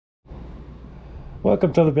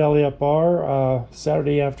Welcome to the Belly Up Bar,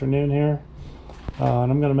 Saturday afternoon here,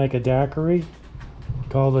 and I'm going to make a daiquiri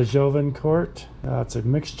called a Jovencourt. It's a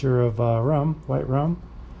mixture of rum, white rum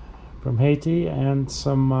from Haiti, and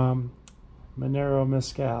some Minero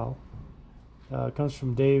mezcal. It comes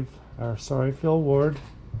from Phil Ward,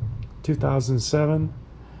 2007,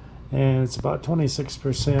 and it's about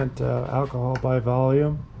 26% alcohol by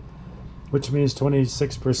volume, which means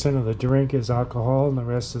 26% of the drink is alcohol and the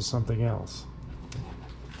rest is something else.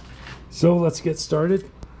 So let's get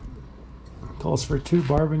started. Calls for 2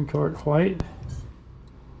 Barbancourt white.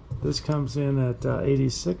 This comes in at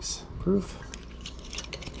 86 proof.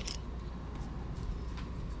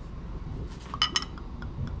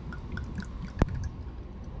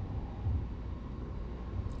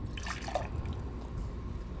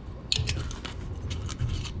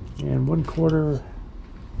 And 1/4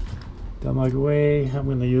 the Maguey. I'm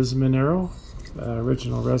going to use Minero.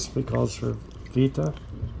 Original recipe calls for Vida.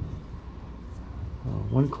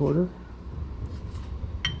 1/4,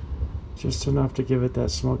 just enough to give it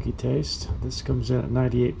that smoky taste. This comes in at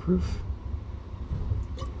 98 proof.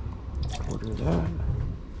 1/4 of that,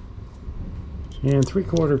 and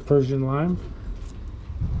 3/4 Persian lime.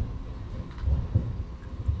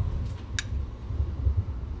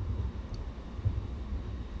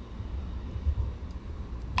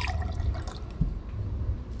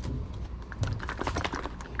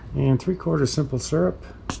 And 3/4 simple syrup.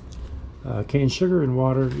 Cane sugar and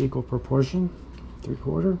water equal proportion,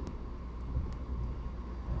 3/4.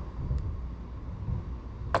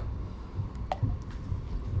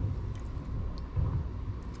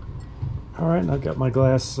 All right, and I've got my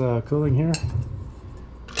glass cooling here.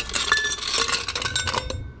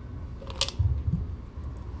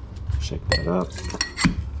 Shake that up.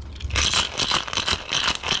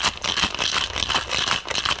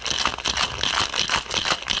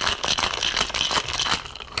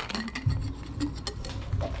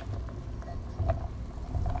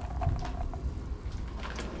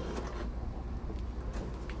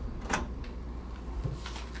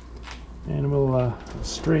 And we'll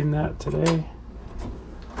strain that today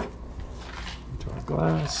into our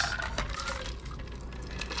glass.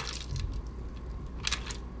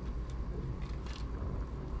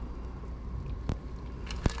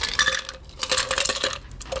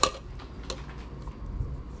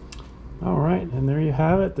 All right, and there you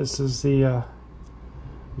have it. This is the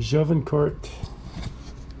Jovencourt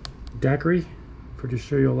daiquiri. Pretty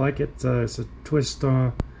sure you'll like it. It's a twist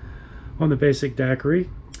on the basic daiquiri.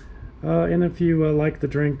 And if you like the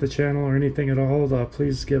drink, the channel, or anything at all,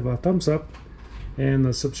 please give a thumbs up. And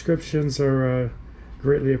the subscriptions are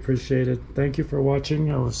greatly appreciated. Thank you for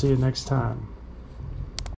watching. I will see you next time.